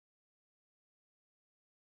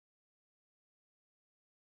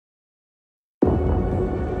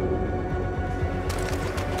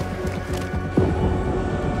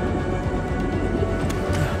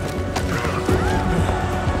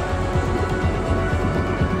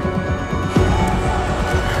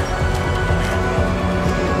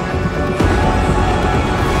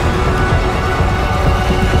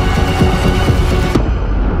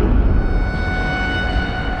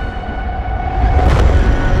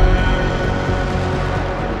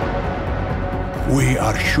We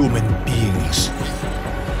are human beings.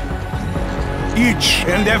 Each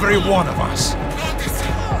and every one of us.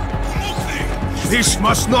 This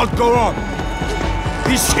must not go on.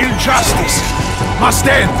 This injustice must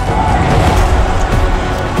end.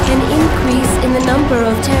 An increase in the number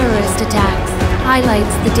of terrorist attacks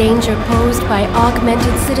highlights the danger posed by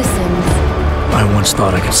augmented citizens. I once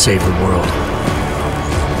thought I could save the world.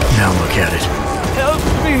 Now look at it. Help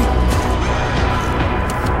me!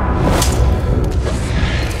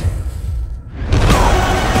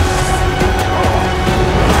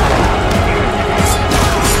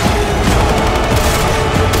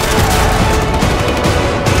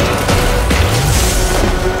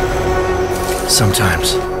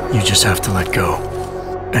 Sometimes, you just have to let go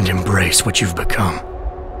and embrace what you've become.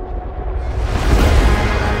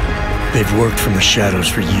 They've worked from the shadows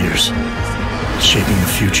for years, shaping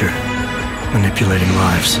the future, manipulating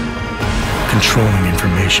lives, controlling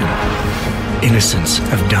information. Innocents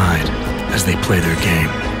have died as they play their game.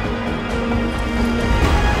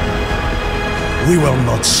 We will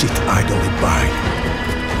not sit idly by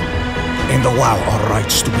and allow our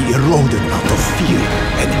rights to be eroded out of fear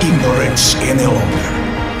and ignorance any longer.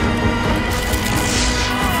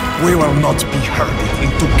 We will not be herded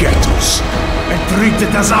into ghettos and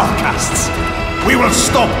treated as outcasts. We will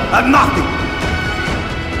stop at nothing.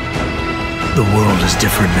 The world is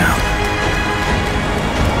different now.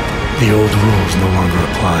 The old rules no longer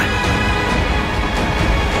apply.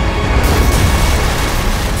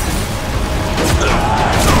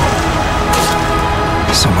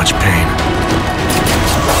 So much pain.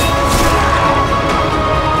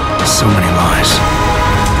 So many lies.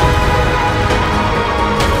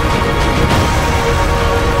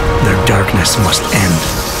 Their darkness must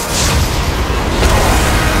end.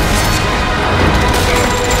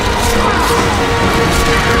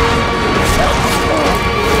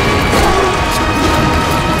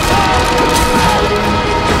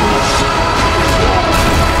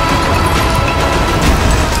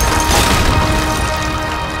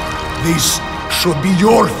 This should be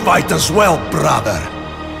your fight as well, brother.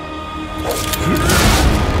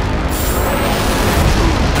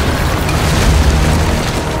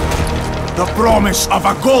 The promise of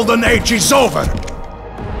a golden age is over.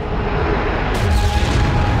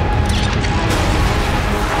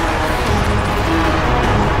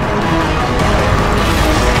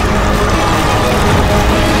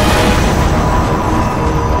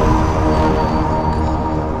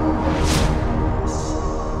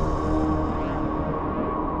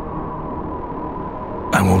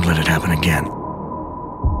 I won't let it happen again.